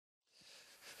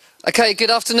Okay, good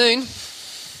afternoon.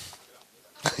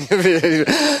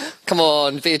 Come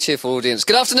on, be a cheerful audience.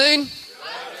 Good afternoon.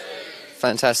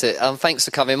 Fantastic. Thanks for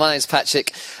coming. My name's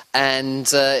Patrick,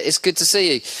 and it's good to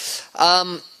see you.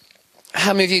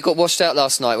 How many of you got washed out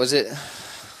last night? Was it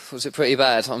pretty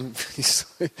bad? I'm really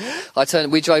sorry.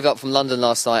 We drove up from London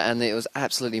last night, and it was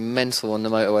absolutely mental on the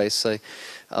motorways. So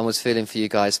I was feeling for you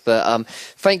guys. But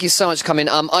thank you so much for coming.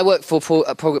 I work for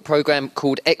a program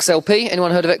called XLP. Anyone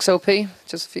heard of XLP?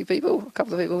 Just a few people? A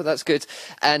couple of people? That's good.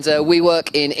 And we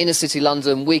work in inner city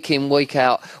London, week in, week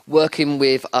out, working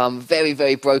with very,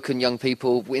 very broken young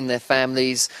people in their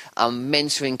families,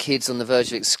 mentoring kids on the verge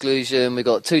of exclusion. We've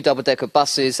got 2 double-decker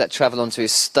buses that travel onto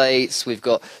estates. We've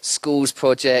got schools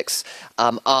projects,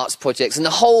 arts projects. And the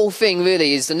whole thing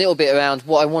really is a little bit around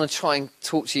what I want to try and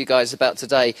talk to you guys about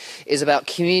today is about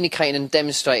communicating and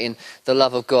demonstrating the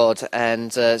love of God.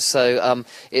 And so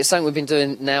it's something we've been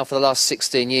doing now for the last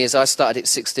 16 years. I started it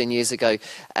 16 years ago,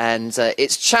 and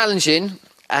it's challenging,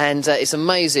 and it's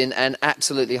amazing and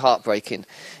absolutely heartbreaking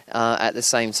at the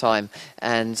same time.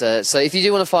 And so if you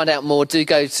do want to find out more, do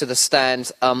go to the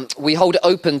stand. We hold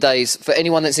open days for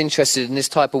anyone that's interested in this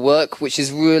type of work, which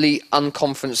is really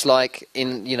unconference-like.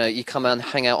 You come and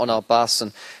hang out on our bus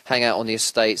and hang out on the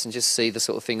estates and just see the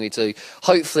sort of thing we do.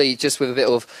 Hopefully, just with a bit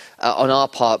of, on our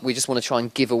part, we just want to try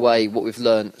and give away what we've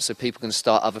learned so people can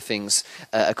start other things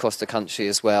across the country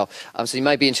as well. So you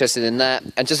may be interested in that.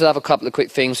 And just another couple of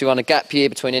quick things. We run a gap year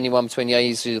between anyone between the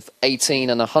ages of 18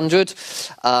 and 100.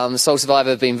 Soul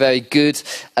Survivor have been very good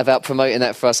about promoting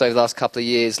that for us over the last couple of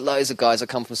years. Loads of guys have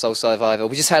come from Soul Survivor.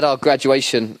 We just had our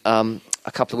graduation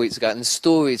a couple of weeks ago, and the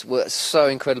stories were so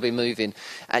incredibly moving.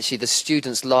 Actually, the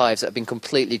students' lives that have been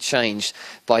completely changed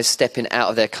by stepping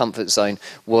out of their comfort zone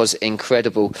was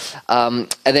incredible. And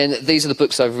then these are the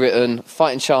books I've written.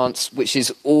 Fighting Chance, which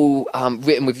is all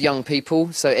written with young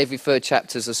people. So every third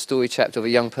chapter is a story chapter of a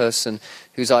young person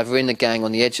who's either in the gang,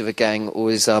 on the edge of a gang,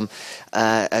 or is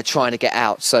trying to get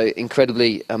out. So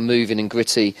incredibly moving and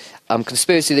gritty.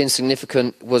 Conspiracy the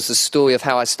Insignificant was the story of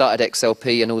how I started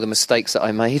XLP and all the mistakes that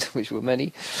I made, which were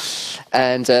many.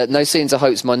 And No Seeds of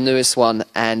Hope's my newest one.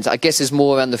 And I guess it's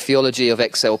more around the theology of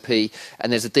XLP.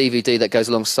 And there's a DVD that goes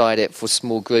alongside it for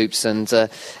small groups. And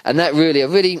that really, I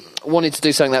really wanted to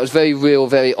do something that was very real,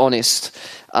 very honest.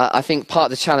 I think part of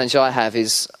the challenge I have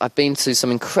is I've been to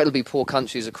some incredibly poor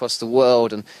countries across the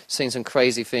world and seen some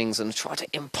crazy things and tried to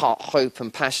impart hope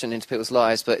and passion into people's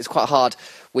lives, but it's quite hard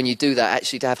when you do that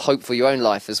actually to have hope for your own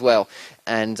life as well.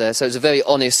 And so it's a very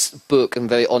honest book and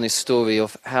very honest story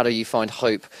of how do you find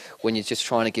hope when you're just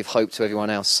trying to give hope to everyone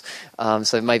else.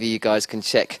 So maybe you guys can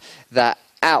check that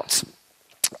out.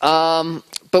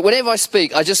 But whenever I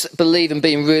speak, I just believe in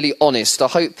being really honest. I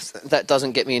hope that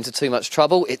doesn't get me into too much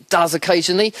trouble. It does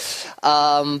occasionally.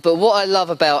 But what I love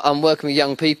about working with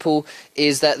young people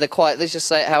is that they're quite, let's just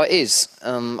say it how it is.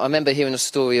 I remember hearing a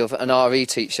story of an RE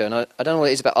teacher, and I don't know what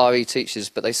it is about RE teachers,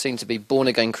 but they seem to be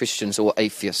born-again Christians or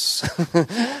atheists.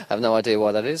 I have no idea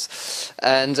why that is.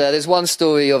 And there's one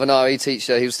story of an RE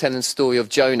teacher who was telling the story of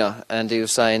Jonah, and he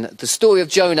was saying, the story of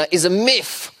Jonah is a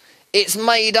myth. It's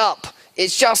made up.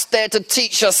 It's just there to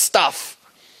teach us stuff.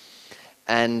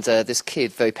 And this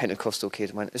kid, very Pentecostal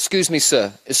kid, went, excuse me,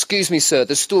 sir,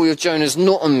 the story of Jonah is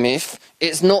not a myth.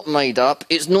 It's not made up.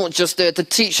 It's not just there to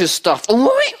teach us stuff. All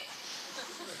right?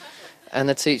 And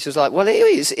the teacher was like, well, it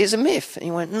is. It's a myth. And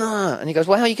he went, no. And he goes,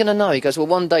 well, how are you going to know? He goes, well,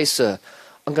 one day, sir,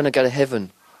 I'm going to go to heaven.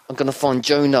 I'm going to find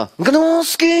Jonah. I'm going to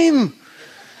ask him,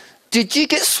 did you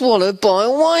get swallowed by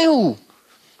a whale?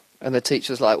 And the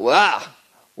teacher was like, wow.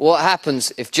 What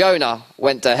happens if Jonah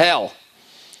went to hell?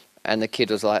 And the kid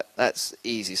was like, that's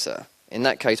easy, sir. In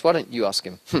that case, why don't you ask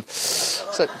him?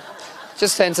 So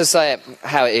just tend to say it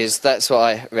how it is. That's what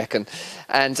I reckon.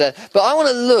 And but I want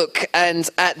to look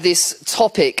at this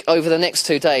topic over the next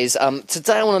 2 days.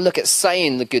 Today I want to look at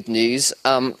saying the good news.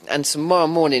 And tomorrow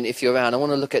morning, if you're around, I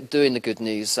want to look at doing the good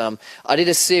news. I did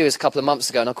a series a couple of months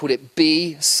ago, and I called it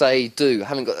Be, Say, Do. I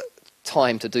haven't got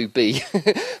time to do B.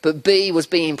 But B was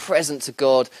being present to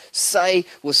God, say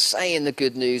was saying the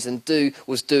good news, and do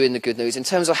was doing the good news in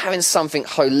terms of having something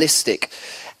holistic.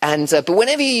 And but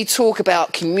whenever you talk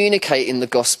about communicating the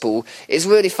gospel, it's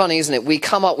really funny, isn't it? We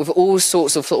come up with all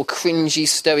sorts of sort of cringy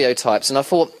stereotypes. And I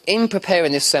thought in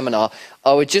preparing this seminar,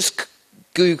 I would just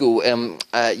Google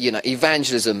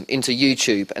evangelism into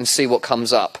YouTube and see what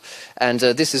comes up. And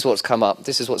this is what's come up.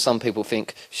 This is what some people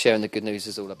think sharing the good news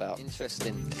is all about.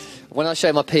 Interesting. When I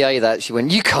showed my PA that, she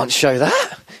went, you can't show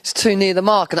that. It's too near the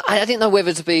mark, and I didn't know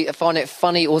whether to find it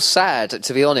funny or sad,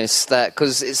 to be honest. That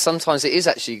because sometimes it is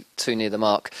actually too near the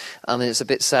mark. It's a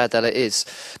bit sad that it is.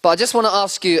 But I just want to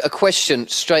ask you a question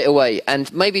straight away,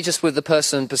 and maybe just with the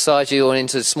person beside you or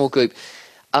into a small group.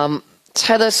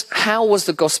 Tell us, how was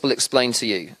the gospel explained to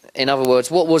you? In other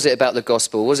words, what was it about the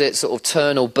gospel? Was it sort of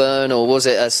turn or burn, or was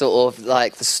it a sort of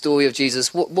like the story of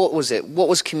Jesus? What was it? What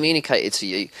was communicated to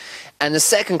you? And the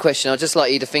second question I'd just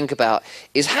like you to think about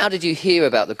is, how did you hear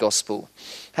about the gospel?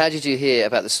 How did you hear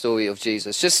about the story of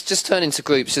Jesus? Just turn into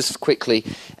groups just quickly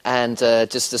and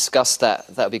just discuss that.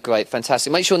 That would be great.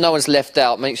 Fantastic. Make sure no one's left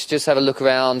out. Just have a look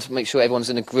around. Make sure everyone's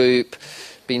in a group.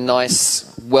 Be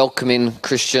nice, welcoming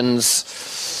Christians.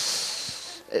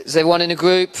 Is everyone in a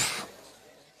group?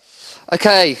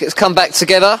 Okay, let's come back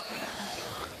together.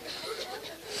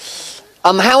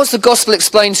 How was the gospel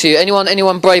explained to you?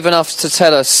 Anyone brave enough to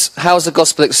tell us? How was the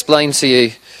gospel explained to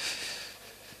you?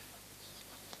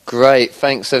 Great,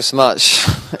 thanks so much.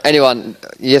 Anyone?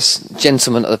 Yes,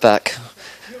 gentleman at the back.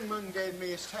 A young man gave me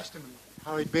his testimony,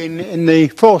 how he'd been in the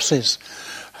forces.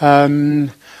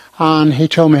 And he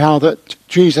told me how that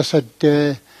Jesus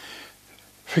had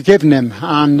forgiven him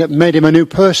and made him a new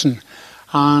person.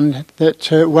 And that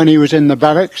when he was in the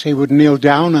barracks, he would kneel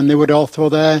down and they would all throw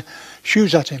their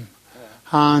shoes at him.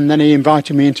 And then he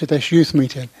invited me into this youth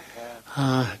meeting.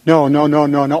 No,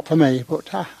 not for me, but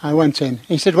I went in.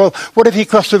 He said, well, what if you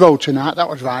crossed the road tonight? That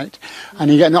was right. And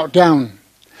you get knocked down.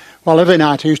 Well, every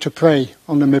night I used to pray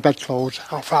under my bedclothes,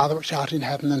 Our Father which art in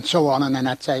heaven, and so on. And then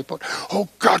I'd say, but, oh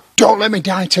God, don't let me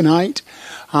die tonight.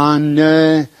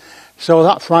 And so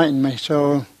that frightened me.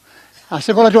 So I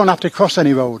said, well, I don't have to cross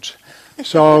any roads.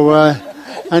 So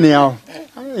anyhow,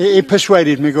 he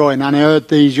persuaded me going, and I heard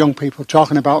these young people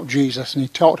talking about Jesus, and he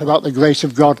talked about the grace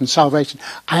of God and salvation.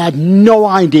 I had no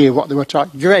idea what they were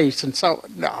talking, grace and so,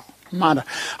 no, matter.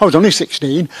 I was only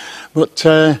 16, but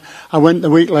I went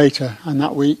the week later, and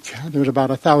that week there was about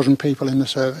 1,000 people in the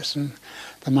service, and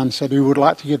the man said, who would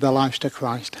like to give their lives to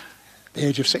Christ? At the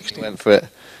age of 16. You went for it.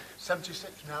 76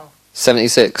 now.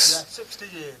 76? Yeah,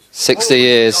 60 years. 60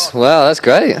 years. Wow, that's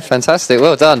great. Fantastic.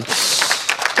 Well done.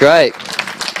 Great.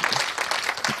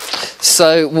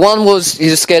 So one was you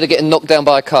were scared of getting knocked down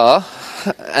by a car,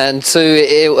 and two,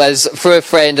 it was for a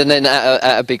friend, and then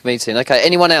at a big meeting. Okay,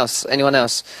 anyone else? Anyone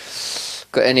else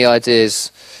got any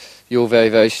ideas? You're very,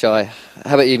 very shy.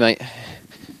 How about you, mate?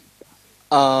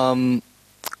 How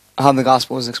the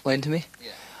gospel was explained to me?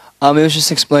 It was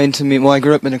just explained to me, well, I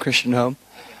grew up in a Christian home,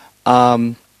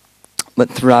 but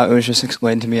throughout it was just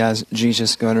explained to me as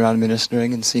Jesus going around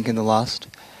ministering and seeking the lost,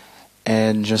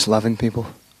 and just loving people.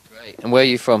 Great. And where are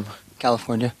you from?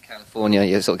 California. California,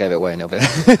 you sort of gave it away a little bit.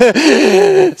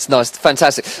 It's nice,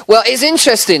 fantastic. Well, it's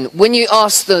interesting, when you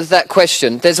ask that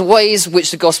question, there's ways which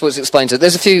the gospel is explained to.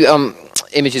 There's a few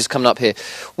images coming up here.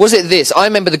 Was it this? I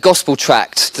remember the gospel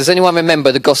tract. Does anyone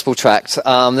remember the gospel tract?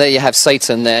 There you have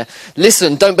Satan there.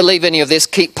 Listen, don't believe any of this,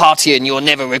 keep partying, you'll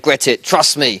never regret it,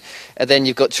 trust me. And then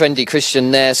you've got trendy Christian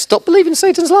there, stop believing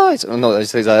Satan's lies. Oh, not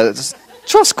those things,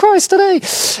 trust Christ today.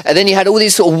 And then you had all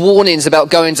these sort of warnings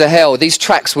about going to hell. These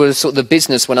tracts were sort of the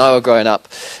business when I was growing up.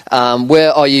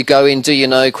 Where are you going? Do you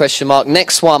know? Question mark.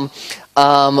 Next one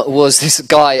was this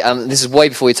guy, this is way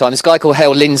before your time, this guy called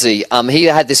Hal Lindsey. He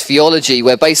had this theology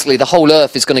where basically the whole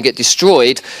earth is going to get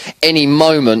destroyed any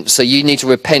moment, so you need to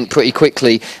repent pretty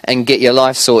quickly and get your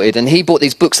life sorted. And he bought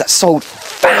these books that sold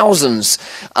thousands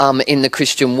in the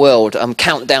Christian world,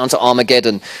 Countdown to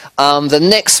Armageddon. The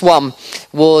next one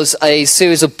was a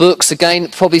series of books, again,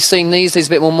 probably seen these a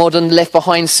bit more modern, Left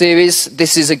Behind series.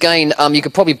 This is, again, you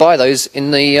could probably buy those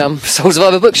in the Soul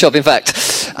Survivor bookshop, in fact.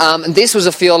 This was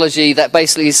a theology that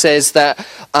basically says that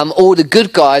all the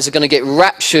good guys are going to get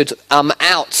raptured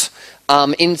out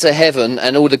into heaven,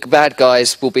 and all the bad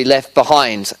guys will be left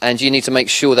behind, and you need to make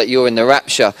sure that you're in the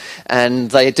rapture. And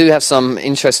they do have some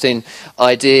interesting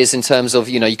ideas in terms of,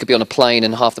 you know, you could be on a plane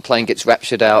and half the plane gets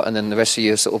raptured out, and then the rest of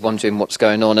you are sort of wondering what's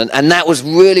going on. And that was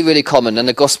really, really common, and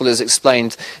the gospel is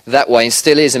explained that way, and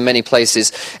still is in many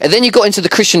places. And then you got into the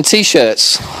Christian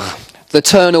t-shirts. The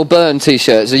Eternal Burn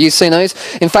t-shirts. Have you seen those?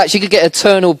 In fact, you could get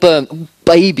Eternal Burn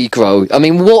baby grow. I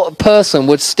mean, what person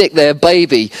would stick their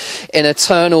baby in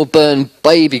Eternal Burn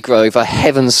baby grow, for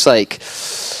heaven's sake?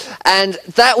 And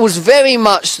that was very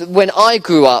much, when I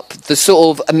grew up, the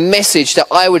sort of message that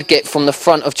I would get from the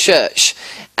front of church.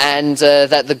 And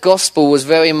that the gospel was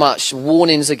very much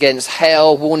warnings against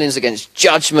hell, warnings against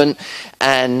judgment,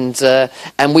 and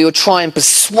we would try and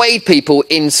persuade people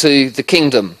into the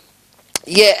kingdom.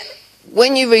 Yet,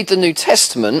 when you read the New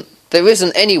Testament, there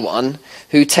isn't anyone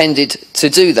who tended to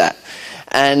do that.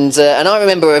 And I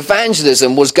remember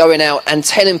evangelism was going out and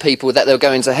telling people that they were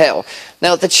going to hell.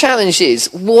 Now, the challenge is,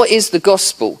 what is the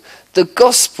gospel? The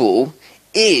gospel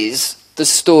is the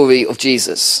story of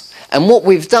Jesus. And what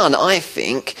we've done, I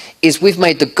think, is we've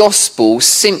made the gospel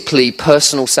simply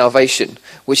personal salvation,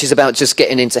 which is about just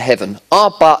getting into heaven. Our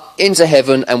butt into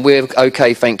heaven and we're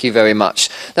okay, thank you very much.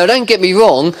 Now, don't get me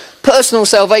wrong, personal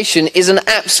salvation is an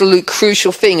absolute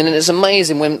crucial thing, and it's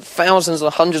amazing when thousands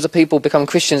or hundreds of people become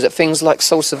Christians at things like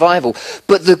soul survival.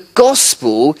 But the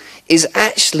gospel is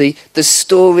actually the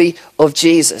story of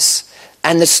Jesus.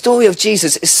 And the story of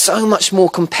Jesus is so much more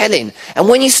compelling. And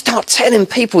when you start telling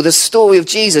people the story of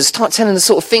Jesus, start telling the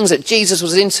sort of things that Jesus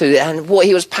was into and what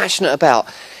he was passionate about,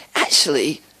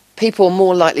 actually, people are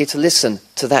more likely to listen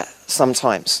to that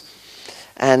sometimes.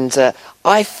 And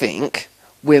I think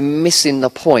we're missing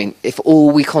the point if all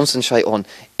we concentrate on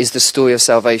is the story of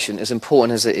salvation, as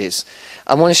important as it is.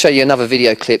 I want to show you another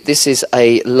video clip. This is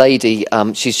a lady,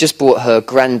 she's just bought her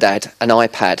granddad an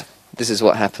iPad. This is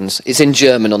what happens. It's in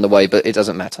German on the way, but it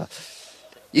doesn't matter.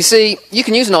 You see, you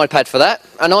can use an iPad for that.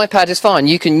 An iPad is fine.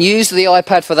 You can use the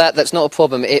iPad for that. That's not a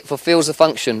problem. It fulfills the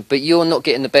function, but you're not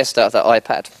getting the best out of that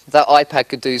iPad. That iPad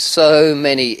could do so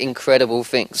many incredible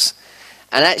things.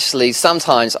 And actually,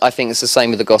 sometimes I think it's the same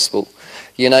with the gospel.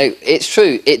 You know, it's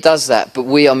true, it does that, but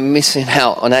we are missing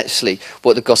out on actually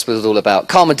what the gospel is all about.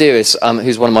 Carl Medeiros,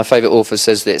 who's one of my favourite authors,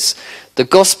 says this: the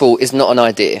gospel is not an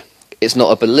idea. It's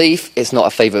not a belief, it's not a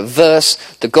favourite verse.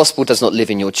 The gospel does not live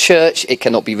in your church. It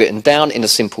cannot be written down in a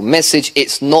simple message.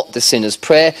 It's not the sinner's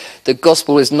prayer. The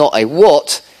gospel is not a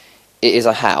what, it is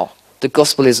a how. The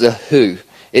gospel is a who.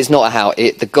 It's not a how,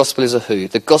 the gospel is a who.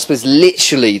 The gospel is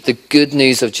literally the good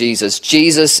news of Jesus.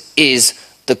 Jesus is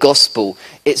the gospel.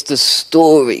 It's the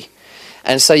story.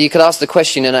 And so you could ask the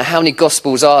question, you know, how many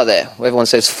gospels are there? Well, everyone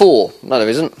says 4. No, there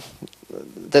isn't.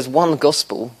 There's one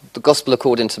gospel. The gospel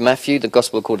according to Matthew, the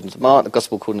gospel according to Mark, the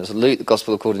gospel according to Luke, the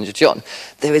gospel according to John.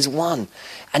 There is one.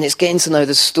 And it's getting to know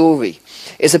the story.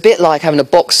 It's a bit like having a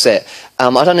box set. I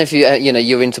don't know if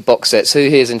you're into box sets. Who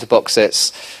here is into box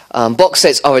sets? Box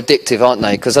sets are addictive, aren't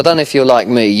they? Because I don't know if you're like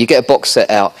me. You get a box set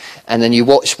out and then you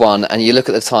watch one and you look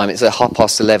at the time. It's at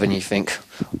 11:30 and you think,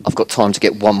 I've got time to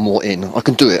get one more in. I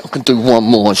can do it. I can do one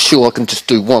more. I'm sure I can just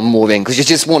do one more in. Because you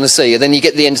just want to see. And then you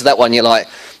get to the end of that one, you're like,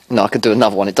 no, I could do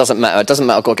another one. It doesn't matter. It doesn't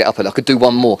matter. I've got to get up early. I could do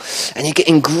one more. And you get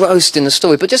engrossed in the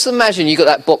story. But just imagine you got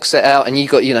that box set out and you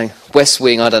got, West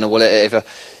Wing, I don't know, whatever,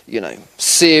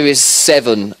 Series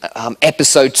 7,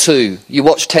 Episode 2. You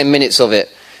watch 10 minutes of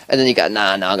it. And then you go,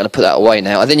 nah, I'm going to put that away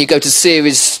now. And then you go to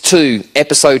Series 2,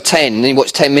 Episode 10, and then you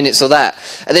watch 10 minutes of that.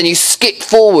 And then you skip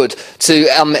forward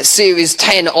to Series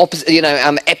 10,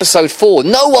 Episode 4.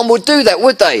 No one would do that,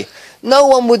 would they? No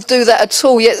one would do that at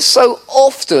all. Yet so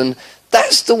often,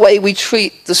 that's the way we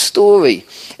treat the story.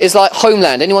 It's like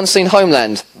Homeland. Anyone seen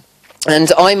Homeland?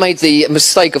 And I made the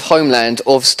mistake of Homeland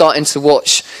of starting to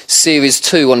watch Series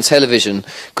 2 on television,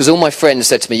 because all my friends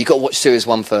said to me, you've got to watch Series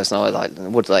 1 first. And I was like,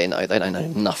 what do they know? They don't know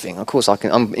nothing. Of course,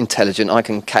 I'm intelligent. I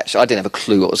can catch. I didn't have a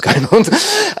clue what was going on.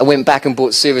 I went back and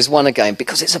bought Series 1 again,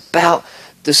 because it's about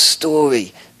the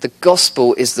story. The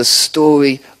gospel is the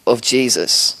story of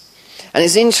Jesus. And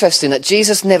it's interesting that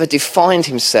Jesus never defined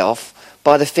himself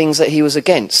by the things that he was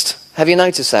against. Have you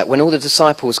noticed that? When all the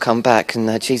disciples come back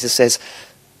and Jesus says,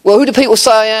 well, who do people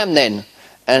say I am then?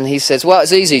 And he says, well,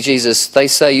 it's easy, Jesus. They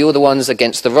say you're the ones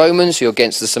against the Romans, you're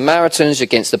against the Samaritans, you're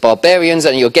against the barbarians,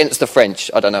 and you're against the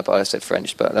French. I don't know if I said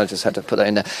French, but I just had to put that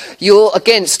in there. You're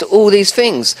against all these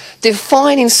things.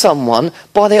 Defining someone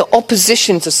by their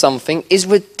opposition to something is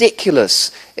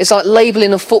ridiculous. It's like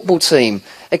labelling a football team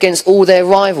against all their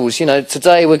rivals.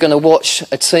 Today we're going to watch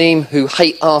a team who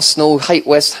hate Arsenal, who hate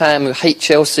West Ham, who hate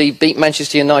Chelsea, beat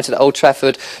Manchester United at Old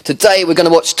Trafford. Today we're going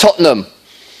to watch Tottenham.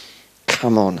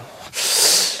 Come on.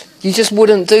 You just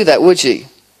wouldn't do that, would you?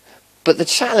 But the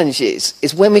challenge is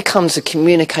when we come to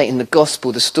communicating the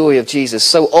gospel, the story of Jesus,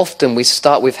 so often we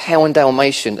start with hell and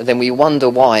Dalmatian, and then we wonder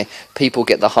why people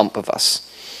get the hump of us.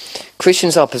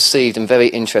 Christians are perceived in very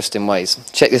interesting ways.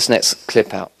 Check this next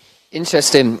clip out.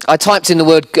 Interesting. I typed in the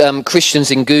word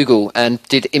Christians in Google and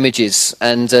did images,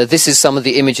 and this is some of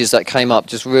the images that came up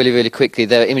just really, really quickly.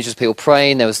 There were images of people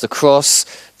praying, there was the cross,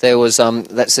 there was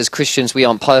that says Christians, we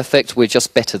aren't perfect, we're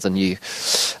just better than you.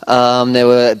 There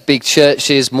were big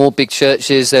churches, more big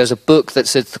churches. There was a book that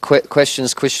said the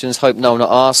questions Christians hope no one will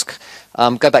ask.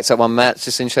 Go back to that one, Matt, it's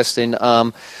just interesting.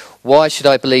 Why should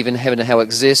I believe in heaven and hell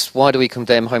exists? Why do we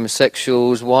condemn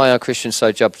homosexuals? Why are Christians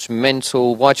so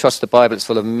judgmental? Why trust the Bible? It's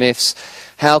full of myths.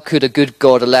 How could a good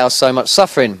God allow so much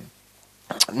suffering?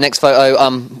 Next photo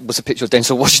was a picture of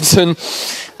Denzel Washington.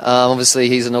 Obviously,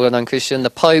 he's an all-known Christian.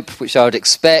 The Pope, which I would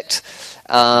expect.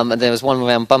 And there was one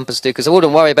around bumper stickers. I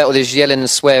wouldn't worry about all this yelling and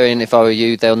swearing if I were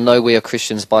you. They'll know we are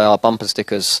Christians by our bumper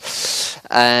stickers.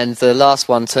 And the last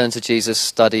one, turn to Jesus,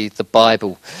 study the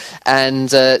Bible. And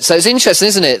so it's interesting,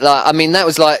 isn't it? Like, I mean, that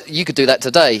was like, you could do that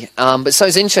today. But so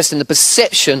it's interesting, the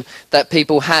perception that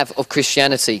people have of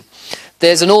Christianity.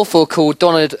 There's an author called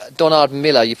Donald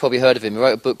Miller. You've probably heard of him. He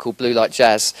wrote a book called Blue Like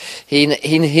Jazz. In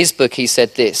his book, he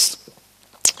said this.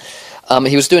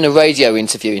 He was doing a radio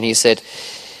interview, and he said,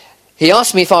 he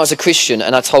asked me if I was a Christian,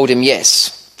 and I told him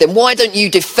yes. Then why don't you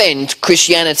defend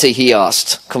Christianity, he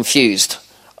asked, confused.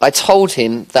 I told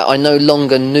him that I no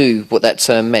longer knew what that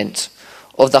term meant.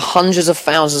 Of the hundreds of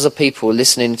thousands of people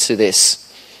listening to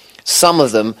this, some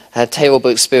of them had terrible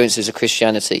experiences of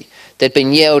Christianity. They'd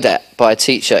been yelled at by a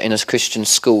teacher in a Christian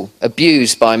school,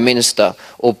 abused by a minister,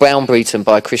 or browbeaten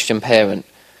by a Christian parent.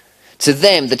 To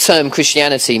them, the term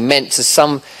Christianity meant to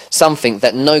something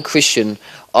that no Christian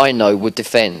I know would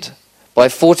defend. By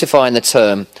fortifying the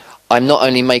term, I'm not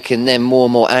only making them more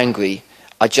and more angry,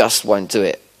 I just won't do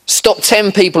it. Stop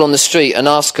 10 people on the street and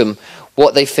ask them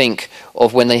what they think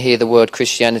of when they hear the word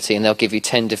Christianity, and they'll give you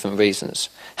 10 different reasons.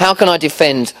 How can I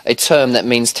defend a term that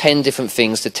means 10 different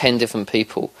things to 10 different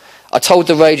people? I told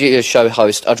the radio show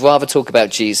host I'd rather talk about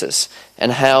Jesus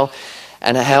and how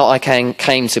I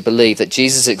came to believe that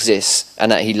Jesus exists and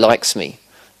that he likes me.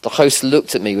 The host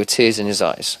looked at me with tears in his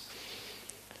eyes.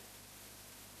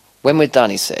 When we're done,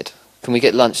 he said, can we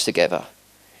get lunch together?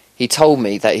 He told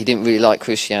me that he didn't really like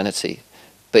Christianity,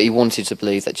 but he wanted to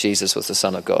believe that Jesus was the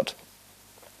Son of God.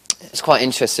 It's quite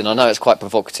interesting. I know it's quite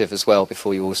provocative as well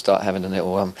before you all start having a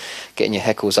little, getting your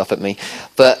heckles up at me.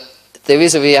 But there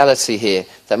is a reality here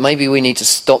that maybe we need to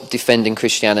stop defending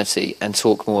Christianity and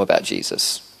talk more about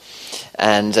Jesus.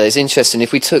 And it's interesting,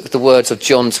 if we took the words of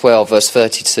John 12, verse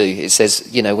 32, it says,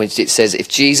 when it says, if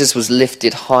Jesus was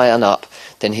lifted high and up,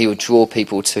 then he would draw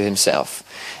people to himself.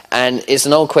 And it's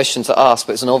an old question to ask,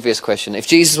 but it's an obvious question. If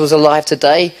Jesus was alive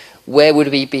today, where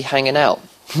would he be hanging out?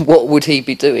 What would he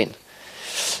be doing?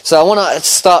 So I want to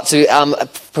start to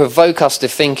provoke us to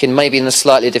think in maybe in a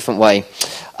slightly different way.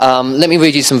 Let me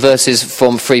read you some verses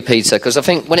from 3 Peter, because I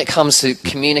think when it comes to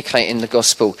communicating the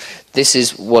gospel, this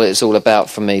is what it's all about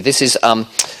for me. This is 1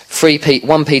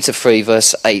 Peter 3,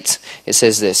 verse 8. It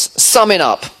says this, summing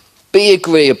up, be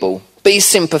agreeable, be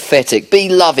sympathetic, be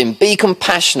loving, be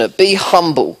compassionate, be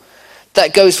humble.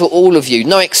 That goes for all of you.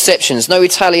 No exceptions, no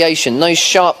retaliation, no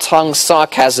sharp-tongued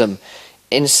sarcasm.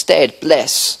 Instead,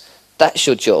 bless. That's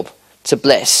your job, to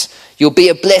bless. You'll be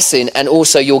a blessing, and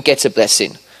also you'll get a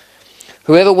blessing.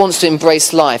 Whoever wants to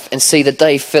embrace life and see the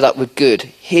day fill up with good,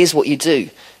 here's what you do.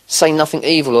 Say nothing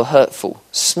evil or hurtful.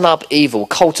 Snub evil,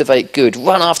 cultivate good,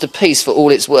 run after peace for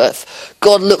all it's worth.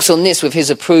 God looks on this with his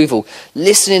approval,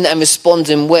 listening and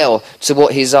responding well to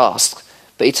what he's asked.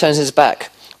 But he turns his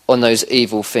back on those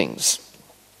evil things.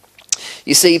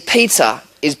 You see, Peter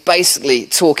is basically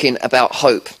talking about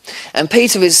hope. And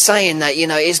Peter is saying that,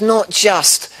 it's not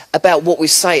just about what we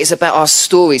say, it's about our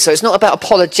story. So it's not about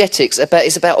apologetics,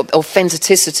 it's about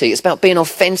authenticity, it's about being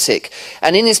authentic.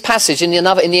 And in this passage, in the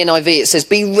NIV, it says,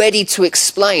 be ready to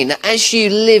explain. As you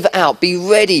live out, be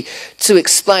ready to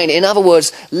explain. In other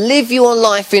words, live your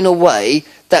life in a way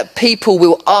that people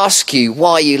will ask you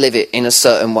why you live it in a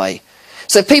certain way.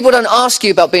 So if people don't ask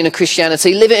you about being a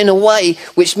Christianity, live it in a way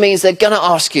which means they're going to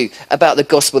ask you about the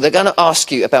gospel. They're going to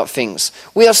ask you about things.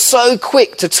 We are so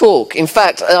quick to talk. In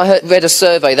fact, I read a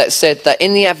survey that said that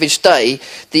in the average day,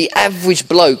 the average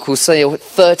bloke will say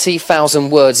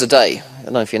 30,000 words a day. I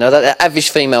don't know if you know that. The average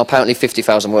female, apparently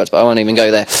 50,000 words, but I won't even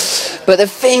go there. But the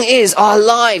thing is, our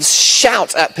lives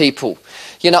shout at people.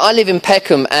 I live in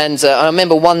Peckham, and I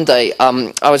remember one day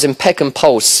I was in Peckham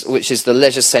Pulse, which is the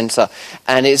leisure centre,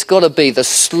 and it's got to be the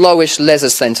slowest leisure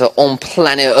centre on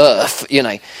planet Earth,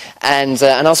 And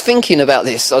I was thinking about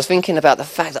this. I was thinking about the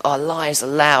fact that our lives are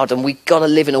loud, and we've got to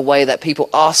live in a way that people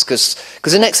ask us.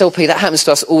 Because in XLP, that happens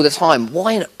to us all the time.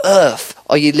 Why on earth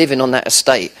are you living on that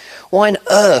estate? Why on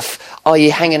earth are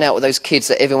you hanging out with those kids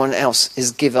that everyone else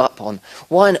has given up on?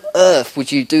 Why on earth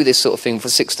would you do this sort of thing for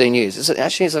 16 years? It's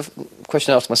a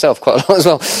question I asked myself quite a lot as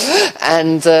well.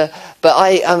 And but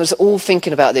I was all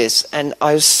thinking about this, and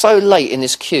I was so late in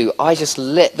this queue, I just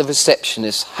let the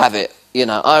receptionist have it.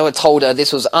 I told her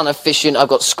this was inefficient, I've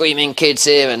got screaming kids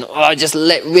here, and I just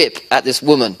let rip at this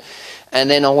woman. And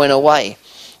then I went away,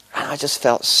 and I just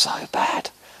felt so bad.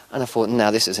 And I thought,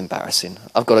 now this is embarrassing.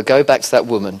 I've got to go back to that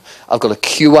woman. I've got to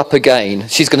queue up again.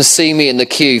 She's going to see me in the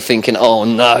queue thinking, oh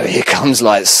no, here comes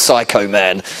like Psycho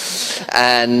Man.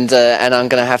 And I'm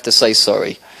going to have to say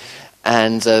sorry.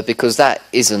 And because that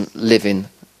isn't living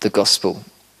the gospel.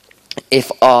 If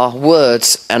our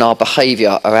words and our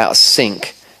behaviour are out of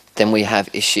sync, then we have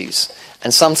issues.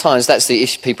 And sometimes that's the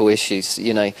people issues,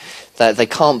 that they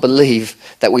can't believe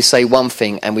that we say one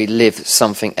thing and we live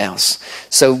something else.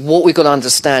 So what we've got to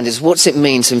understand is what's it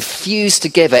mean to infuse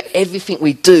together everything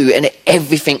we do and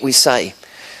everything we say.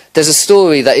 There's a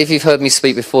story that if you've heard me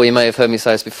speak before, you may have heard me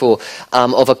say this before,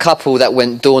 of a couple that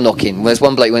went door knocking. There's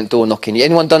one bloke went door knocking.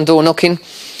 Anyone done door knocking?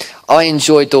 I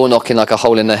enjoy door knocking like a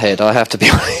hole in the head, I have to be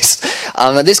honest.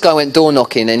 This guy went door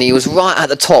knocking and he was right at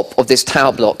the top of this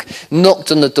tower block,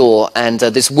 knocked on the door, and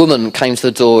this woman came to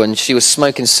the door and she was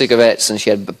smoking cigarettes and she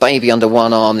had a baby under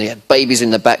one arm, and he had babies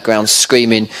in the background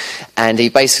screaming, and he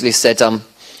basically said,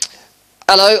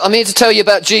 hello, I'm here to tell you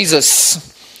about Jesus.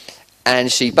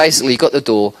 And she basically got the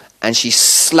door and she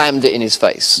slammed it in his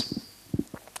face.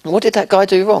 What did that guy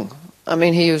do wrong? I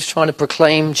mean, he was trying to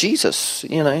proclaim Jesus,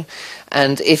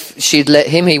 And if she'd let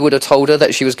him, he would have told her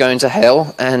that she was going to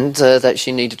hell and that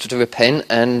she needed to repent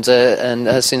and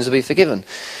her sins would be forgiven.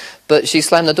 But she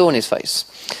slammed the door in his face.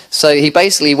 So he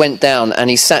basically went down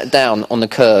and he sat down on the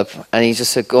curb and he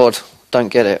just said, God, don't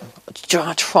get it.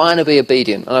 Trying to be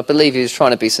obedient. And I believe he was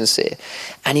trying to be sincere.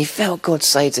 And he felt God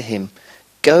say to him,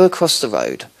 go across the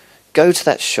road, go to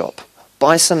that shop,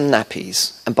 buy some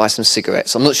nappies and buy some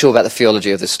cigarettes. I'm not sure about the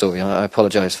theology of this story. I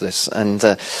apologise for this. And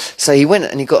so he went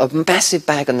and he got a massive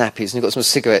bag of nappies and he got some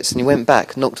cigarettes and he went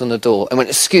back, knocked on the door and went,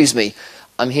 excuse me,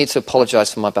 I'm here to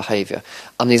apologise for my behaviour.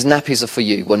 These nappies are for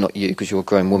you. Well, not you because you're a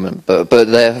grown woman, but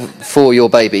they're for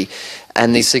your baby.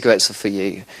 And these cigarettes are for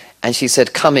you. And she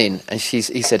said, come in. And he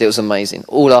said it was amazing.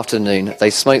 All afternoon,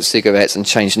 they smoked cigarettes and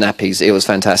changed nappies. It was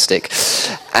fantastic.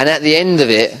 And at the end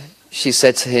of it, she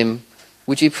said to him,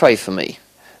 would you pray for me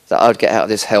that I would get out of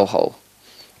this hellhole?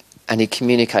 And he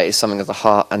communicated something of the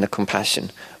heart and the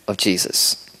compassion of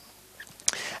Jesus.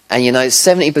 And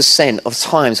 70% of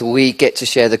times we get to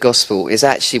share the gospel is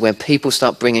actually when people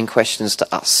start bringing questions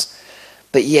to us.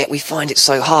 But yet we find it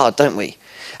so hard, don't we?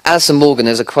 Alison Morgan,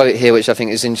 there's a quote here which I think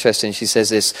is interesting. She says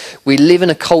this, we live in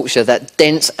a culture that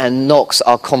dents and knocks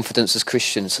our confidence as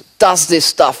Christians. Does this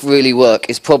stuff really work?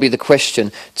 Is probably the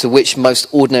question to which most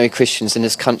ordinary Christians in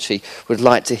this country would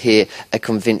like to hear a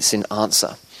convincing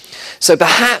answer. So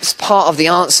perhaps part of the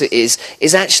answer is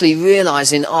actually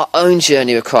realising our own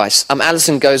journey with Christ.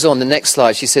 Alison goes on, the next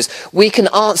slide, she says, we can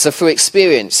answer through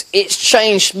experience. It's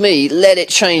changed me, let it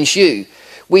change you.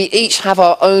 We each have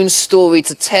our own story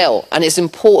to tell, and it's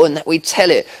important that we tell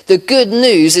it. The good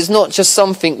news is not just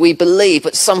something we believe,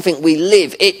 but something we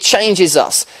live. It changes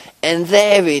us, and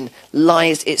therein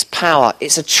lies its power,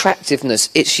 its attractiveness,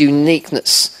 its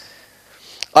uniqueness.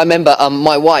 I remember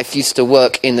my wife used to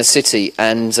work in the city,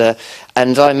 and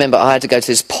I remember I had to go to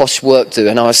this posh work do,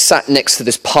 and I was sat next to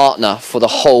this partner for the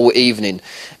whole evening.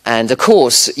 And of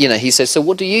course, he says, so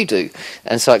what do you do?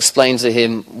 And so I explained to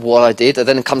him what I did. And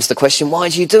then comes the question, why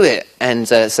do you do it? And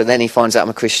so then he finds out I'm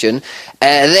a Christian.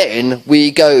 And then we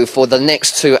go for the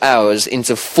next 2 hours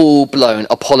into full-blown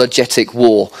apologetic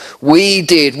war. We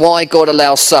did why God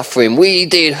allows suffering. We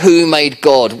did who made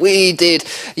God. We did,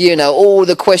 all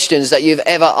the questions that you've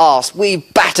ever asked. We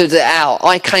battered it out.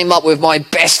 I came up with my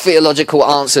best theological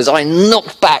answers. I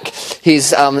knocked back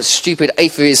his stupid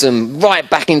atheism right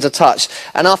back into touch.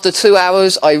 And after 2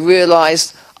 hours, I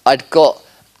realised I'd got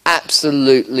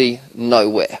absolutely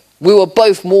nowhere. We were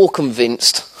both more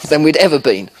convinced than we'd ever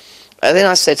been. And then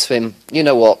I said to him, you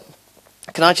know what,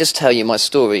 can I just tell you my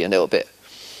story a little bit?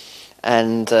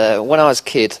 And when I was a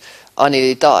kid, I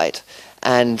nearly died.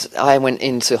 And I went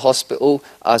into hospital.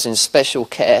 I was in special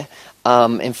care.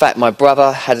 In fact, my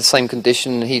brother had the same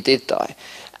condition and he did die.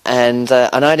 And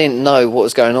I didn't know what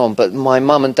was going on, but my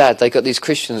mum and dad, they got these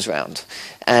Christians round,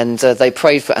 and they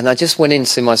prayed for it, and I just went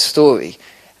into my story,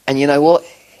 and you know what?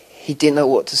 He didn't know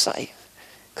what to say,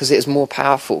 because it was more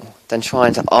powerful than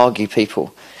trying to argue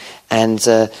people. And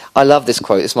I love this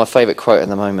quote, it's my favourite quote at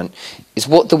the moment, is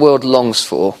what the world longs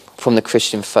for from the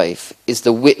Christian faith is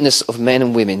the witness of men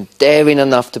and women daring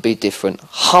enough to be different,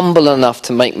 humble enough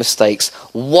to make mistakes,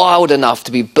 wild enough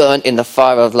to be burnt in the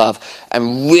fire of love,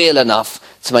 and real enough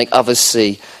to make others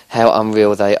see how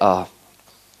unreal they are.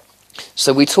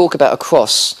 So we talk about a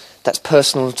cross that's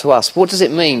personal to us. What does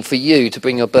it mean for you to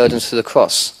bring your burdens to the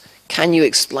cross? Can you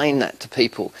explain that to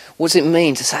people? What does it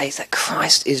mean to say that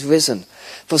Christ is risen?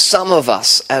 For some of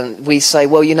us, and we say,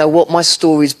 well, you know what, my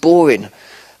story's boring.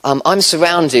 I'm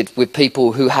surrounded with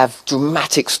people who have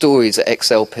dramatic stories at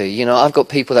XLP. I've got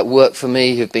people that work for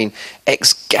me who've been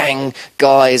ex-gang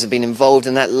guys, have been involved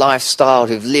in that lifestyle,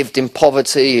 who've lived in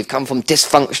poverty, who've come from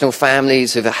dysfunctional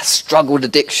families, who've struggled with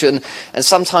addiction. And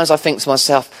sometimes I think to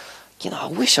myself, I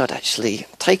wish I'd actually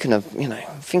taken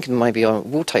thinking maybe I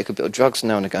will take a bit of drugs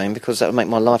now and again because that would make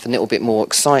my life a little bit more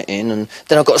exciting, and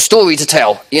then I've got a story to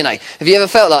tell, Have you ever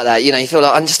felt like that? You feel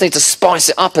like I just need to spice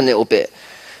it up a little bit.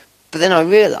 But then I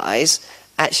realise,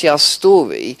 actually our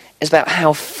story is about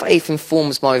how faith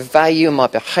informs my value and my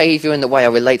behaviour and the way I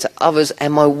relate to others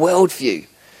and my worldview.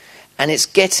 And it's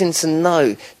getting to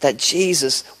know that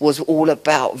Jesus was all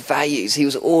about values. He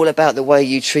was all about the way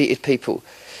you treated people.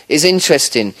 It's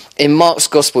interesting. In Mark's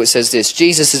Gospel it says this: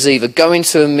 Jesus is either going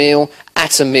to a meal,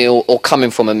 at a meal, or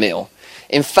coming from a meal.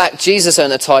 In fact, Jesus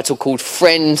earned a title called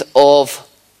Friend of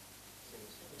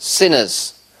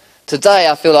Sinners. Today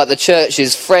I feel like the church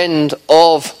is Friend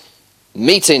of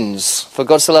Meetings. For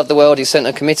God so loved the world, he sent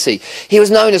a committee. He was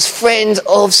known as Friend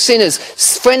of Sinners.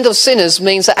 Friend of Sinners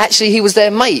means that actually he was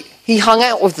their mate. He hung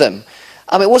out with them.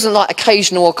 It wasn't like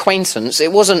occasional acquaintance.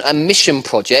 It wasn't a mission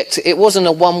project. It wasn't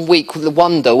a 1 week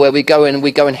wonder where we go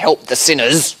and help the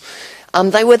sinners.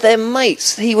 They were their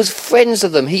mates. He was friends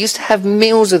of them. He used to have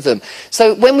meals with them.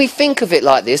 So when we think of it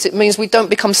like this, it means we don't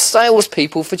become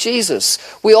salespeople for Jesus.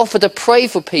 We offer to pray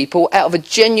for people out of a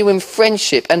genuine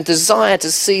friendship and desire to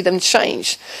see them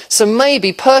change. So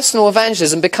maybe personal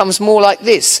evangelism becomes more like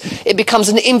this. It becomes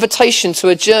an invitation to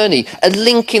a journey, a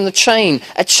link in the chain,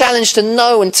 a challenge to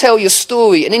know and tell your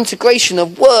story, an integration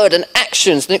of word and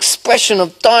actions, an expression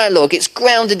of dialogue. It's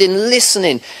grounded in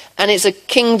listening, and it's a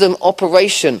kingdom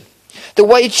operation. The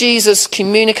way Jesus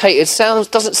communicated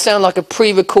doesn't sound like a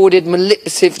pre-recorded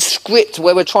manipulative script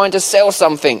where we're trying to sell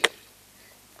something.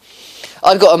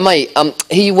 I've got a mate,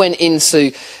 he went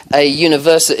into a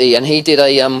university and he did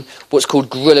a what's called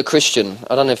Guerrilla Christian.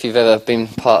 I don't know if you've ever been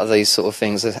part of these sort of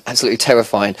things. They're absolutely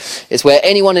terrifying. It's where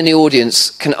anyone in the audience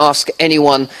can ask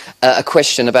anyone a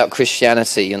question about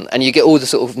Christianity, and you get all the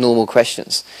sort of normal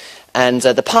questions. And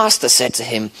the pastor said to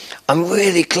him, "I'm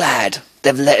really glad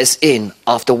they've let us in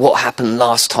after what happened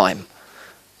last time."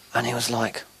 And he was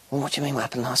like, "Well, what do you mean what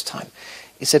happened last time?"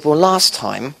 He said, "Well, last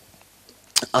time,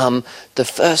 the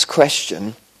first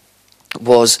question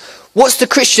was, what's the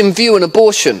Christian view on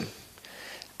abortion?"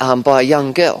 By a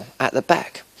young girl at the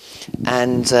back.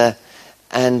 And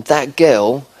that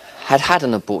girl had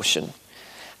an abortion.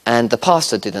 And the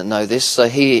pastor didn't know this, so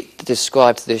he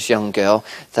described to this young girl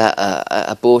that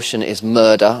abortion is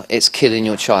murder, it's killing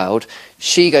your child.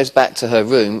 She goes back to her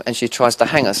room and she tries to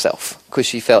hang herself because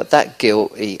she felt that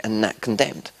guilty and that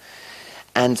condemned.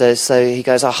 And so he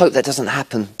goes, "I hope that doesn't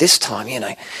happen this time,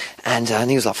 And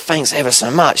he was like, "Thanks ever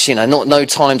so much, no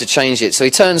time to change it." So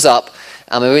he turns up,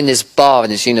 and we're in this bar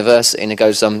in this university, and he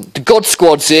goes, "The God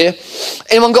Squad's here.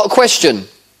 Anyone got a question?"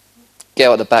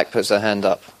 Girl at the back puts her hand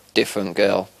up. Different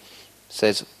girl.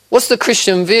 Says, "What's the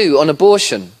Christian view on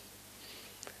abortion?"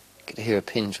 Get to hear a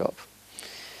pin drop.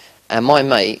 And my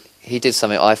mate, he did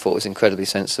something I thought was incredibly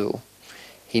sensible.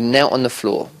 He knelt on the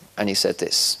floor and he said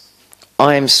this: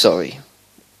 "I am sorry.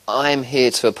 I am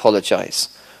here to apologise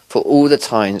for all the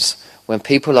times when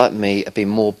people like me have been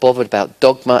more bothered about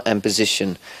dogma and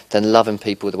position than loving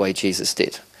people the way Jesus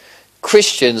did.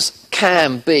 Christians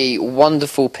can be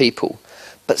wonderful people,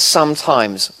 but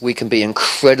sometimes we can be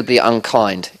incredibly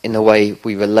unkind in the way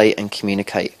we relate and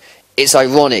communicate. It's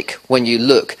ironic when you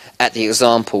look at the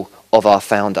example of our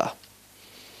founder."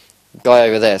 Guy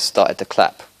over there started to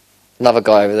clap. Another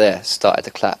guy over there started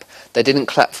to clap. They didn't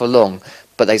clap for long,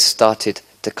 but they started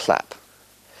to clap.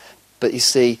 But you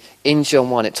see, in John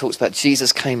 1 it talks about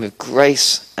Jesus came with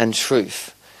grace and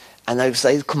truth, and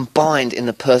they combined in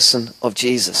the person of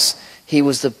Jesus. He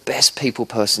was the best people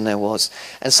person there was.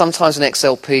 And sometimes in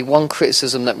XLP, one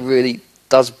criticism that really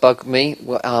does bug me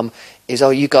is, "Oh,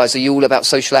 you guys, are you all about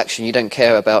social action? You don't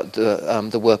care about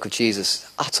the work of Jesus?"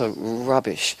 Utter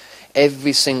rubbish.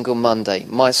 Every single Monday,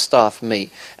 my staff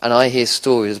meet, and I hear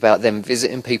stories about them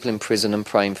visiting people in prison and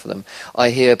praying for them. I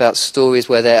hear about stories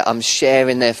where they're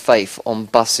sharing their faith on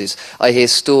buses. I hear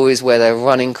stories where they're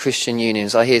running Christian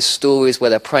unions. I hear stories where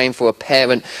they're praying for a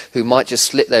parent who might just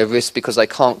slit their wrist because they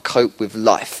can't cope with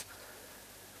life.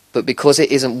 But because it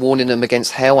isn't warning them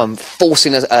against hell and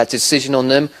forcing a decision on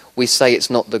them, we say it's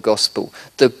not the gospel.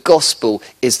 The gospel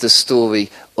is the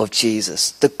story of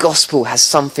Jesus. The gospel has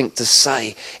something to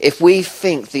say. If we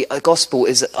think the gospel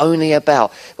is only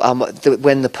about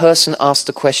when the person asks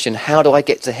the question, "How do I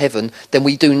get to heaven?" then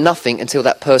we do nothing until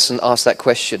that person asks that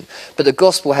question. But the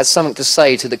gospel has something to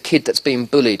say to the kid that's being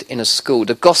bullied in a school.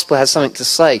 The gospel has something to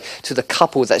say to the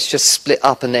couple that's just split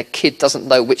up and their kid doesn't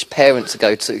know which parent to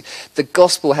go to. The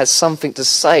gospel has something to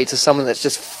say to someone that's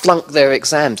just flunked their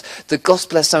exams. The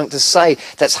gospel has something something to say,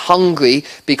 that's hungry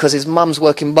because his mum's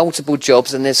working multiple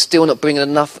jobs and they're still not bringing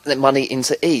enough money in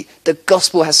to eat. The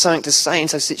gospel has something to say in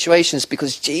those situations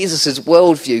because Jesus'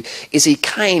 worldview is he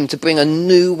came to bring a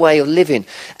new way of living.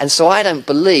 And so I don't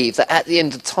believe that at the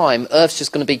end of time, earth's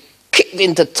just going to be kicked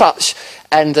into touch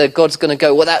and God's going to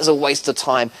go, well, that's a waste of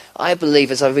time. I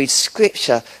believe as I read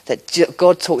scripture that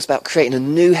God talks about creating a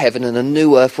new heaven and a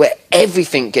new earth where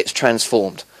everything gets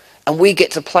transformed. And we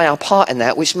get to play our part in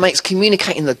that, which makes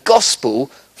communicating the gospel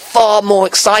far more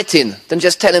exciting than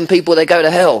just telling people they go to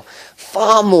hell.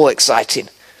 Far more exciting.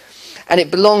 And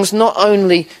it belongs not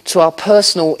only to our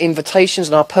personal invitations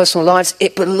and our personal lives,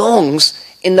 it belongs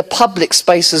in the public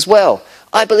space as well.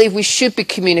 I believe we should be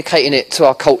communicating it to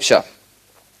our culture.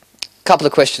 Couple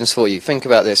of questions for you. Think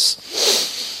about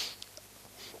this.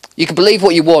 You can believe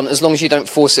what you want as long as you don't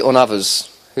force it on others.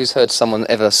 Who's heard someone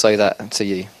ever say that to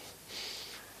you?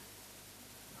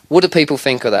 What do people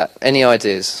think of that? Any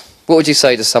ideas? What would you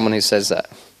say to someone who says that?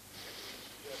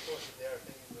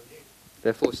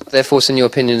 They're forcing your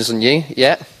opinions on you?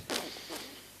 Yeah?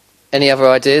 Any other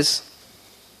ideas?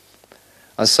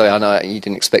 I'm sorry, I know you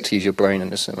didn't expect to use your brain in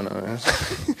this seminar.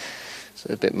 It's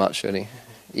a bit much, really.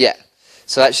 Yeah.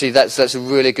 So actually, that's a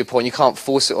really good point. You can't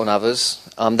force it on others.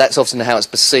 That's often how it's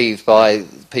perceived by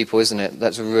people, isn't it?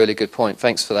 That's a really good point.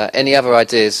 Thanks for that. Any other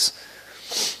ideas?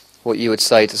 What you would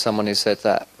say to someone who said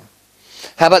that?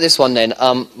 How about this one then?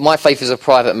 My faith is a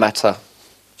private matter.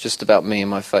 Just about me and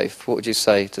my faith. What would you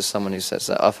say to someone who says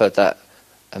that? I've heard that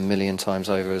a million times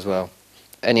over as well.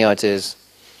 Any ideas?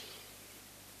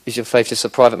 Is your faith just a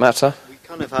private matter? We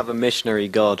kind of have a missionary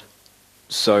God,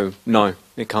 so no,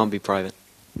 it can't be private.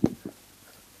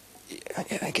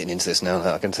 Yeah, getting into this now,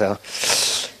 I can tell.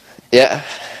 Yeah.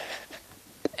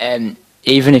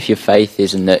 Even if your faith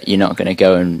isn't that you're not going to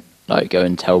go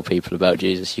and tell people about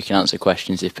Jesus, you can answer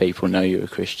questions if people know you're a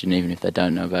Christian, even if they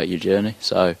don't know about your journey.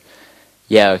 So,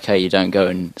 yeah, okay, you don't go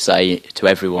and say to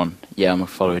everyone, yeah, I'm a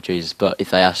follower of Jesus, but if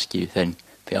they ask you, then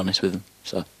be honest with them.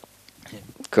 So, yeah.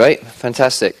 Great,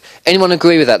 fantastic. Anyone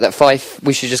agree with that? That faith,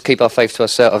 we should just keep our faith to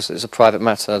ourselves. It's a private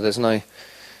matter. There's no.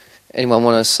 Anyone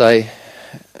want to say,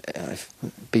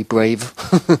 be brave?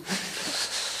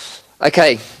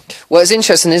 Okay. Well, it's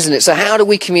interesting, isn't it? So, how do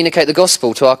we communicate the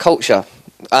gospel to our culture?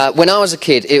 When I was a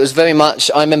kid, it was very much,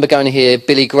 I remember going to hear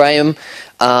Billy Graham,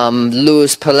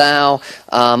 Lewis Palau,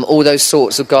 all those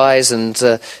sorts of guys, and,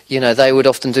 they would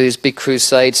often do these big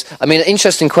crusades. I mean, an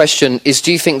interesting question is,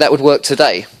 do you think that would work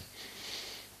today?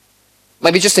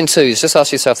 Maybe just in twos, just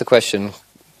ask yourself the question,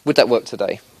 would that work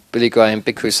today? Billy Graham,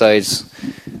 big crusades,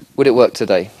 would it work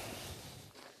today?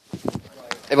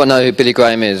 Everyone know who Billy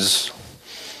Graham is?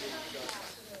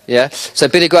 Yeah, so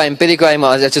Billy Graham,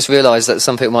 I just realised that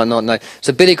some people might not know.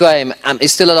 So Billy Graham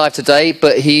is still alive today,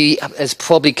 but he has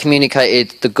probably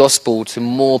communicated the gospel to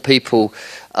more people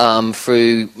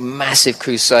through massive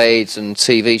crusades and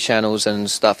TV channels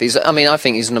and stuff. I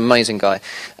think he's an amazing guy.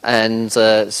 And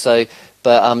so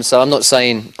I'm not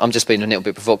saying, I'm just being a little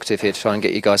bit provocative here to try and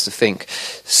get you guys to think.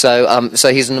 So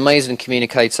he's an amazing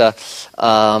communicator.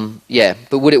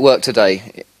 But would it work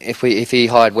today if he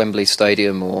hired Wembley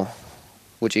Stadium or...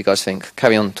 What do you guys think?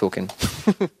 Carry on talking.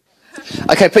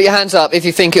 Okay, put your hands up if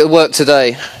you think it would work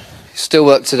today. Still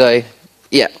work today?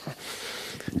 Yeah.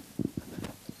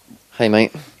 Hey,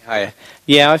 mate. Hi.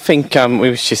 Yeah, I think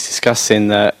we was just discussing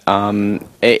that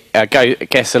I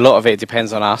guess a lot of it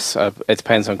depends on us. It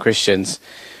depends on Christians.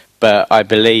 But I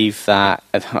believe that,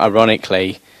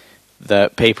 ironically,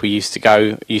 that people used to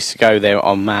go there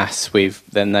en masse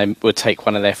then they would take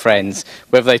one of their friends,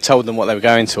 whether they told them what they were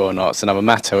going to or not. It's another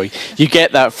matter. You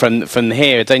get that from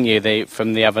here, don't you?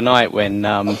 From the other night when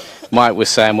Mike was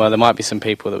saying, well, there might be some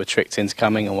people that were tricked into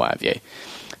coming and what have you.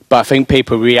 But I think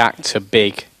people react to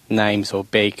big names or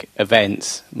big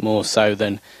events more so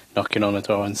than knocking on a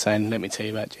door and saying, let me tell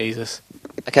you about Jesus.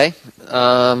 Okay,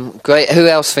 great. Who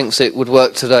else thinks it would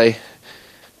work today?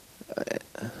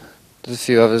 There's a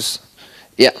few others.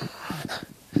 Yeah.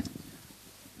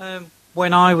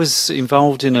 When I was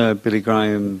involved in a Billy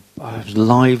Graham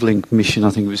Live Link mission, I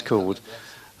think it was called,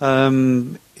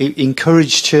 it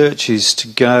encouraged churches to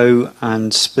go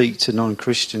and speak to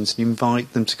non-Christians and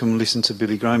invite them to come and listen to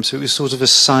Billy Graham. So it was sort of a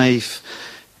safe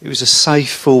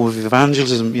form of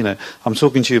evangelism. I'm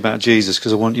talking to you about Jesus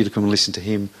because I want you to come and listen to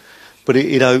him. But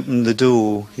it opened the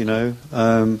door,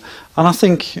 and I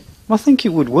think it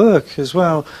would work as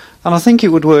well. And I think it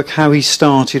would work how he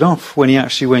started off when he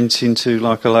actually went into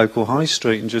like a local high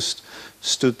street and just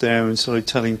stood there and started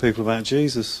telling people about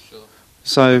Jesus. Sure.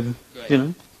 So,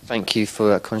 Great. Thank you for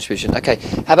that contribution. Okay,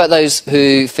 how about those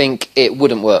who think it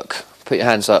wouldn't work? Put your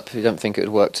hands up who don't think it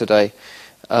would work today.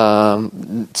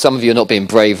 Some of you are not being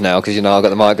brave now because you know I've got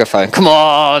the microphone. Come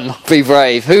on, be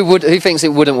brave. Who thinks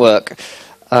it wouldn't work?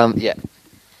 Yeah.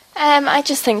 I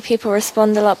just think people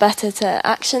respond a lot better to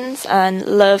actions and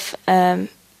love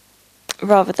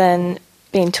rather than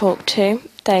being talked to.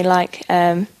 They like,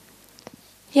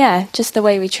 just the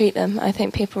way we treat them. I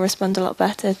think people respond a lot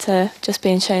better to just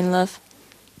being shown love.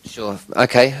 Sure.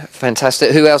 Okay,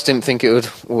 fantastic. Who else didn't think it would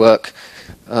work?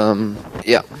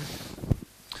 Yeah.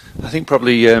 I think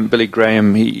probably Billy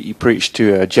Graham, he preached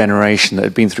to a generation that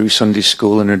had been through Sunday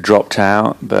school and had dropped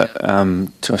out, but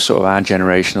to sort of our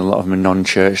generation, a lot of them are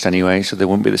non-churched anyway, so there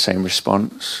wouldn't be the same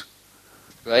response.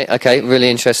 Great, okay, really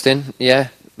interesting. Yeah,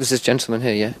 there's this gentleman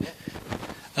here, yeah.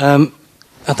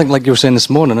 I think, like you were saying this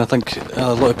morning, I think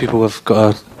a lot of people have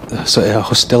got a sort of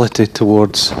hostility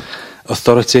towards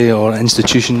authority or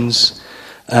institutions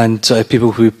and sort of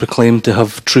people who proclaim to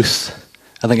have truth.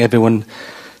 I think everyone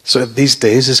sort of these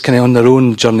days is kind of on their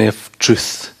own journey of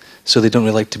truth, so they don't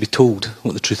really like to be told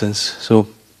what the truth is. So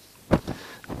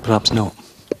perhaps not.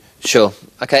 Sure.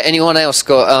 Okay, anyone else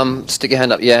got, stick your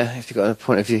hand up, yeah, if you've got a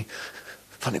point of view.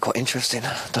 I find it quite interesting.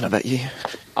 I don't know about you.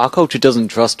 Our culture doesn't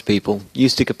trust people. You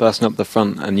stick a person up the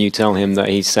front and you tell him that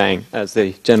he's saying, as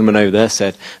the gentleman over there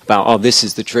said, about, oh, this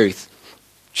is the truth.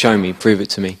 Show me, prove it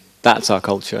to me. That's our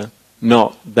culture.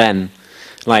 Not then.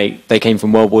 Like, they came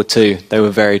from World War II. They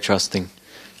were very trusting,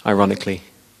 ironically.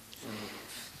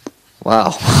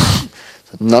 Wow.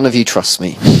 None of you trust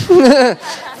me.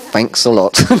 Thanks a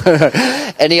lot.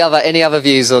 Any other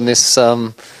views on this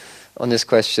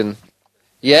question?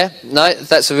 Yeah? No,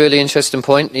 that's a really interesting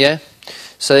point, yeah?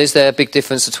 So is there a big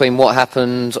difference between what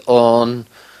happened on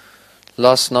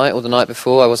last night or the night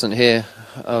before? I wasn't here.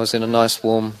 I was in a nice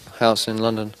warm house in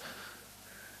London.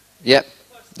 Yep.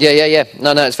 Yeah.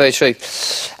 No, it's very true.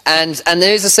 And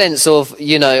there is a sense of,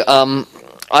 you know,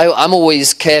 I'm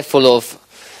always careful of,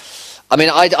 I mean,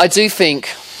 I do think,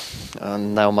 I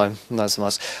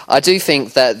do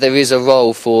think that there is a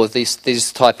role for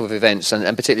these type of events,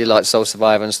 and particularly like Soul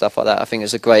Survivor and stuff like that. I think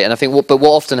it's a great, and I think but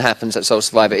what often happens at Soul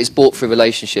Survivor is brought through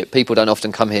relationship. People don't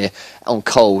often come here on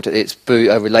cold. It's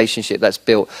a relationship that's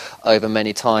built over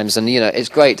many times, and you know it's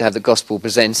great to have the gospel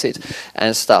presented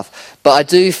and stuff. But I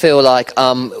do feel like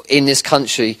in this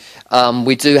country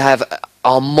we do have,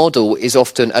 our model is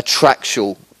often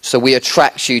attractional. So we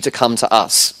attract you to come to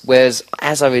us. Whereas,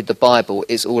 as I read the Bible,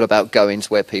 it's all about going to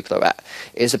where people are at.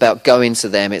 It's about going to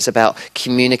them. It's about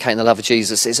communicating the love of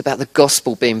Jesus. It's about the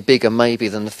gospel being bigger maybe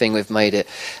than the thing we've made it.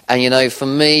 And, you know, for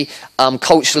me,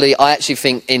 culturally, I actually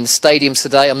think in stadiums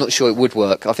today, I'm not sure it would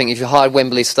work. I think if you hired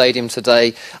Wembley Stadium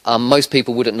today, most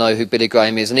people wouldn't know who Billy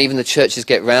Graham is. And even the churches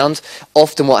get round.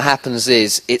 Often what happens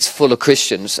is it's full of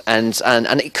Christians. And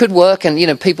it could work, and, you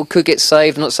know, people could get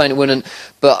saved. I'm not saying it wouldn't,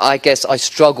 but I guess I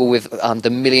struggle with the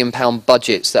 £1 million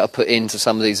budgets that are put into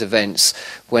some of these events,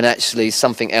 when actually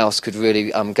something else could really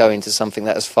go into something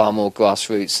that is far more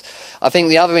grassroots. I think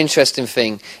the other interesting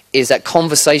thing is that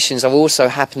conversations are also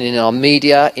happening in our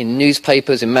media, in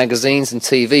newspapers, in magazines, and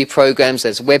TV programs.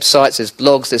 There's websites, there's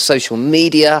blogs, there's social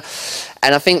media.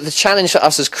 And I think the challenge for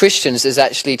us as Christians is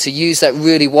actually to use that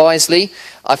really wisely.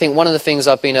 I think one of the things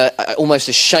I've been almost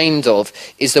ashamed of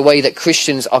is the way that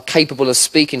Christians are capable of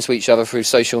speaking to each other through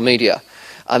social media.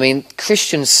 I mean,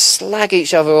 Christians slag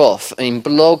each other off in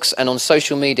blogs and on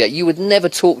social media. You would never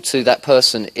talk to that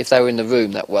person if they were in the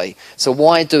room that way. So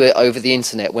why do it over the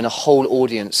internet when a whole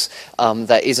audience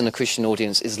that isn't a Christian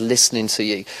audience is listening to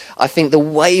you? I think the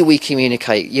way we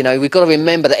communicate, you know, we've got to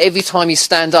remember that every time you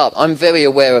stand up, I'm very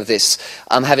aware of this,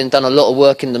 having done a lot of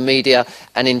work in the media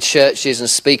and in churches and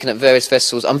speaking at various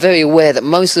festivals, I'm very aware that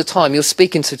most of the time you're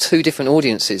speaking to two different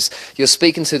audiences. You're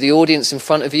speaking to the audience in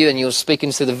front of you, and you're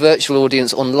speaking to the virtual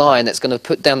audience online that's going to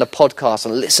put down the podcast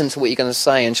and listen to what you're going to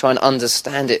say and try and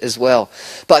understand it as well.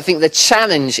 But I think the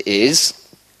challenge is,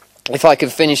 if I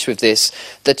could finish with this,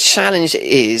 the challenge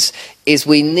is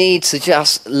we need to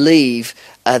just leave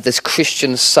this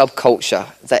Christian subculture,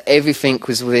 that everything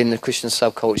was within the Christian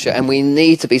subculture, and we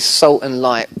need to be salt and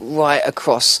light right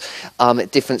across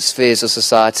different spheres of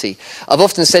society. I've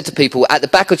often said to people, at the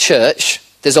back of church,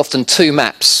 there's often two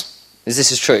maps.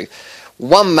 This is true.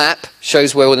 One map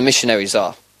shows where all the missionaries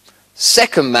are.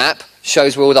 Second map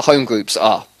shows where all the home groups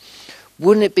are.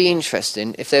 Wouldn't it be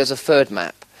interesting if there was a third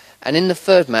map? And in the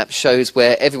third map shows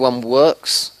where everyone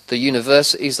works, the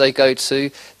universities they go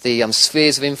to, the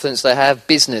spheres of influence they have,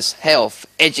 business, health,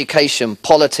 education,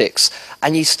 politics.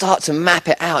 And you start to map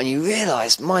it out and you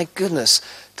realise, my goodness,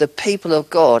 the people of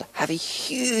God have a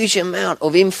huge amount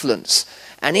of influence.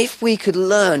 And if we could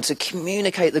learn to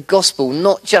communicate the gospel,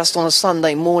 not just on a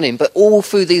Sunday morning, but all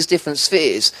through these different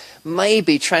spheres,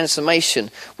 maybe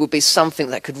transformation would be something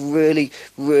that could really,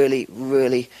 really,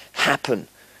 really happen.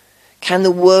 Can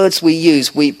the words we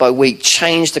use week by week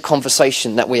change the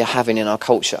conversation that we are having in our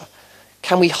culture?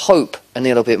 Can we hope a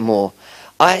little bit more?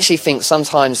 I actually think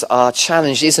sometimes our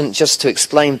challenge isn't just to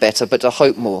explain better, but to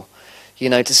hope more. You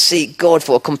know, to seek God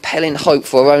for a compelling hope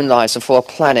for our own lives and for our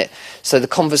planet, so the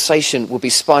conversation will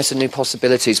be spiced with new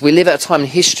possibilities. We live at a time in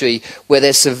history where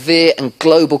there's severe and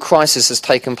global crisis has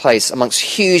taken place amongst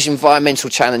huge environmental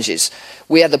challenges.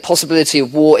 We have the possibility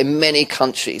of war in many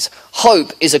countries.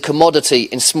 Hope is a commodity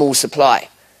in small supply.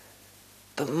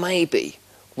 But maybe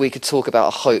we could talk about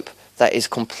a hope that is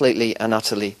completely and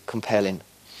utterly compelling.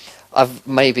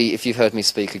 Maybe if you've heard me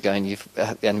speak again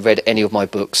and read any of my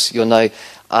books, you'll know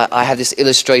I have this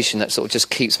illustration that sort of just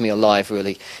keeps me alive,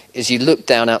 really. Is you look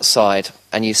down outside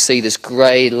and you see this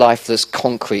grey, lifeless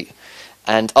concrete.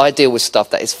 And I deal with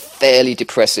stuff that is fairly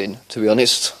depressing, to be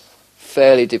honest.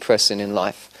 Fairly depressing in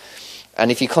life.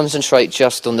 And if you concentrate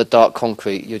just on the dark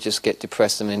concrete, you'll just get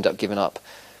depressed and end up giving up.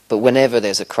 But whenever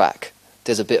there's a crack,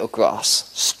 there's a bit of grass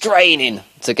straining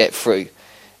to get through.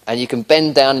 And you can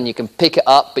bend down and you can pick it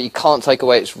up, but you can't take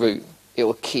away its root. It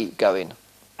will keep going.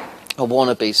 I want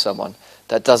to be someone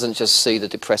that doesn't just see the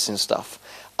depressing stuff.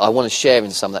 I want to share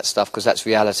in some of that stuff because that's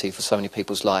reality for so many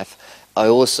people's life. I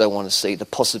also want to see the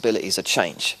possibilities of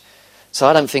change. So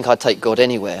I don't think I'd take God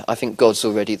anywhere. I think God's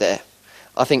already there.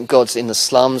 I think God's in the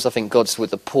slums. I think God's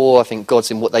with the poor. I think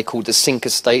God's in what they call the sink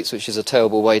estates, which is a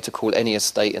terrible way to call any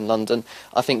estate in London.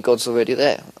 I think God's already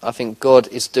there. I think God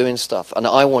is doing stuff. And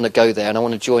I want to go there and I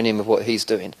want to join in with what he's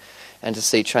doing and to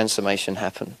see transformation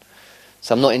happen.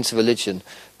 So I'm not into religion,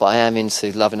 but I am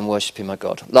into loving and worshipping my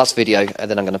God. Last video, and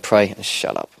then I'm going to pray and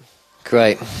shut up.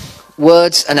 Great.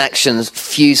 Words and actions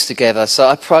fused together. So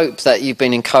I hope that you've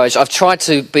been encouraged. I've tried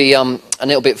to be a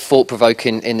little bit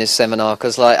thought-provoking in this seminar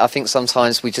because I think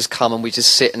sometimes we just come and we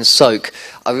just sit and soak.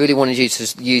 I really wanted you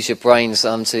to use your brains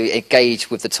to engage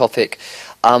with the topic.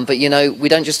 But, you know, we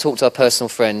don't just talk to our personal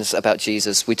friends about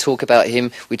Jesus. We talk about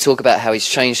him. We talk about how he's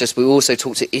changed us. We also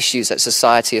talk to issues that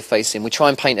society are facing. We try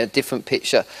and paint a different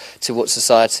picture to what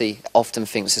society often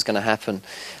thinks is going to happen.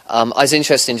 I was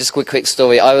interested in just a quick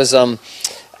story. I was on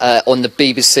the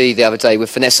BBC the other day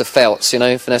with Vanessa Feltz, you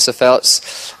know, Vanessa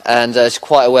Feltz, and she's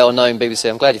quite a well-known BBC.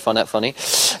 I'm glad you find that funny.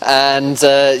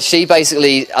 And she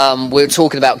basically, we were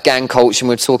talking about gang culture, and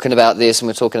we were talking about this, and we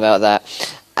were talking about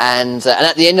that. And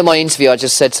at the end of my interview, I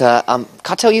just said to her, can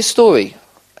I tell you a story?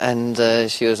 And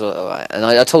she was all right. And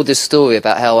I told this story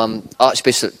about how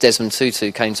Archbishop Desmond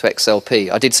Tutu came to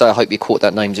XLP. I did say I hope you caught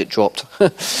that name as it dropped.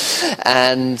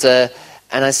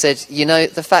 And I said, you know,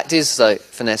 the fact is, though,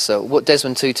 Vanessa, what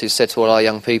Desmond Tutu said to all our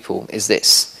young people is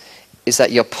this, is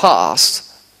that your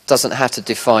past doesn't have to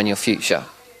define your future.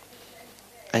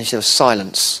 And there was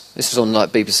silence. This was on like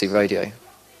BBC Radio.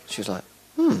 She was like,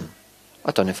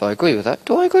 I don't know if I agree with that.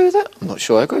 Do I agree with that? I'm not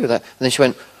sure I agree with that. And then she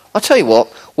went, I'll tell you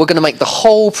what, we're going to make the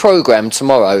whole programme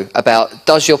tomorrow about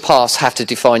does your past have to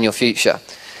define your future?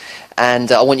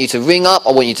 And I want you to ring up,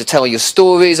 I want you to tell your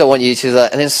stories, I want you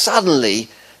to... And then suddenly...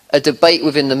 a debate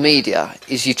within the media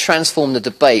is you transform the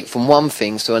debate from one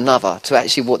thing to another to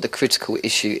actually what the critical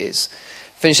issue is.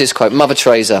 Finish this quote. Mother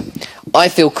Teresa, I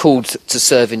feel called to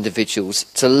serve individuals,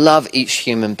 to love each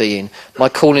human being. My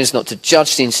calling is not to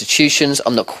judge the institutions.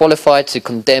 I'm not qualified to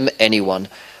condemn anyone.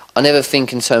 I never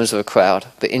think in terms of a crowd,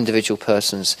 but individual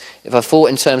persons. If I thought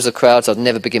in terms of crowds, I'd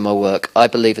never begin my work. I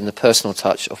believe in the personal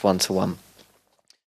touch of one-to-one.